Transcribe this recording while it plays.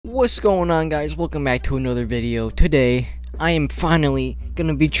What's going on, guys? Welcome back to another video. Today I am finally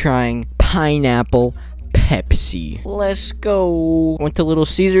gonna be trying pineapple Pepsi. Let's go. Went to Little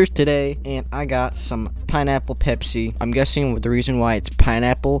Caesars today and I got some pineapple Pepsi. I'm guessing the reason why it's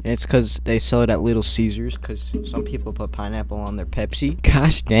pineapple, it's because they sell it at Little Caesars, because some people put pineapple on their Pepsi.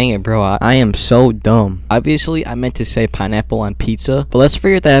 Gosh dang it, bro. I am so dumb. Obviously I meant to say pineapple on pizza, but let's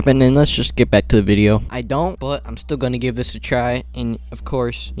figure that out and let's just get back to the video. I don't, but I'm still gonna give this a try. And of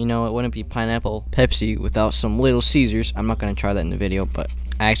course, you know, it wouldn't be pineapple Pepsi without some Little Caesars. I'm not gonna try that in the video, but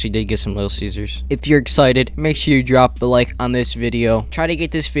I actually did get some Little Caesars. If you're excited, make sure you drop the like on this video. Try to get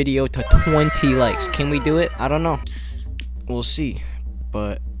this video to 20 likes. Can we do it? I don't know. We'll see.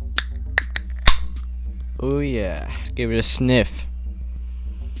 But oh yeah, let's give it a sniff.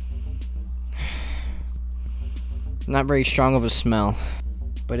 Not very strong of a smell,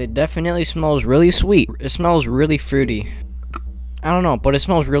 but it definitely smells really sweet. It smells really fruity. I don't know, but it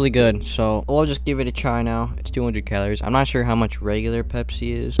smells really good, so I'll just give it a try now. It's 200 calories. I'm not sure how much regular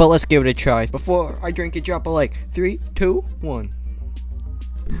Pepsi is, but let's give it a try. Before I drink it, drop a like. 3, 2, 1.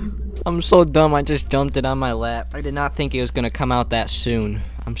 I'm so dumb, I just dumped it on my lap. I did not think it was gonna come out that soon.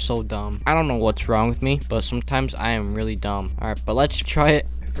 I'm so dumb. I don't know what's wrong with me, but sometimes I am really dumb. Alright, but let's try it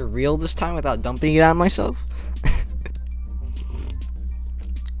for real this time without dumping it on myself.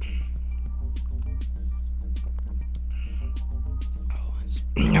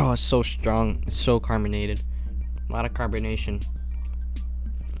 Oh, it's so strong. It's so carbonated. A lot of carbonation.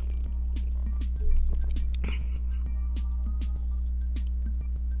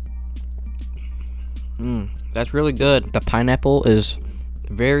 That's really good. The pineapple is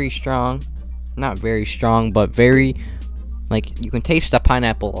very strong. Not very strong, but very, like, you can taste the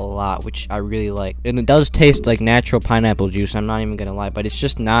pineapple a lot, which I really like. And it does taste like natural pineapple juice, I'm not even gonna lie, but it's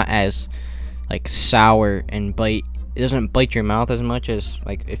just not as, like, sour and it doesn't bite your mouth as much as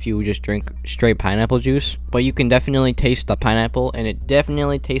like if you just drink straight pineapple juice, but you can definitely taste the pineapple, and it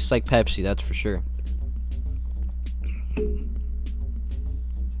definitely tastes like Pepsi, that's for sure.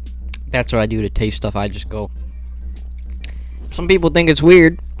 That's what I do to taste stuff. I just go. Some people think it's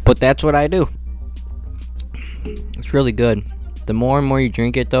weird, but that's what I do. It's really good. The more and more you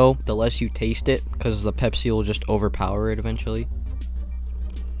drink it though, the less you taste it, because the Pepsi will just overpower it eventually.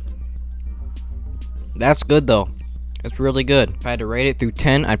 That's good though. It's really good. If I had to rate it through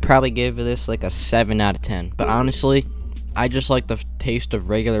 10, I'd probably give this like a 7 out of 10. But honestly, I just like the taste of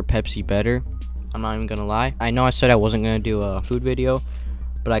regular Pepsi better. I'm not even gonna lie. I know I said I wasn't gonna do a food video,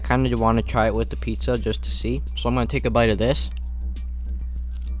 but I kind of want to try it with the pizza just to see. So I'm gonna take a bite of this.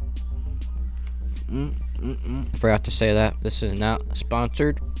 Forgot to say that. This is not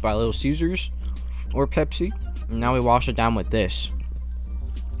sponsored by Little Caesars or Pepsi. Now we wash it down with this.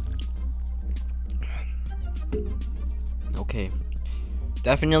 Okay,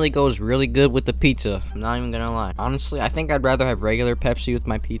 definitely goes really good with the pizza. I'm not even gonna lie. Honestly, I think I'd rather have regular Pepsi with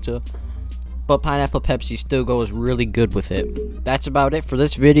my pizza, but pineapple Pepsi still goes really good with it. That's about it for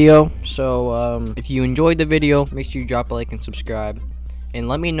this video. So if you enjoyed the video, make sure you drop a like and subscribe, and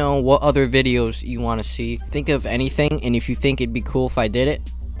let me know what other videos you want to see. Think of anything, and if you think it'd be cool if I did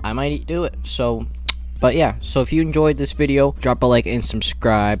it, I might do it. So but yeah, so if you enjoyed this video, drop a like and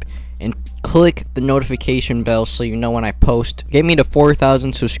subscribe, and click the notification bell so you know when I post. Get me to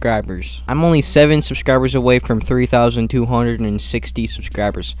 4,000 subscribers. I'm only 7 subscribers away from 3,260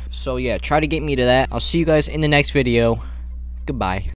 subscribers. So yeah, try to get me to that. I'll see you guys in the next video. Goodbye.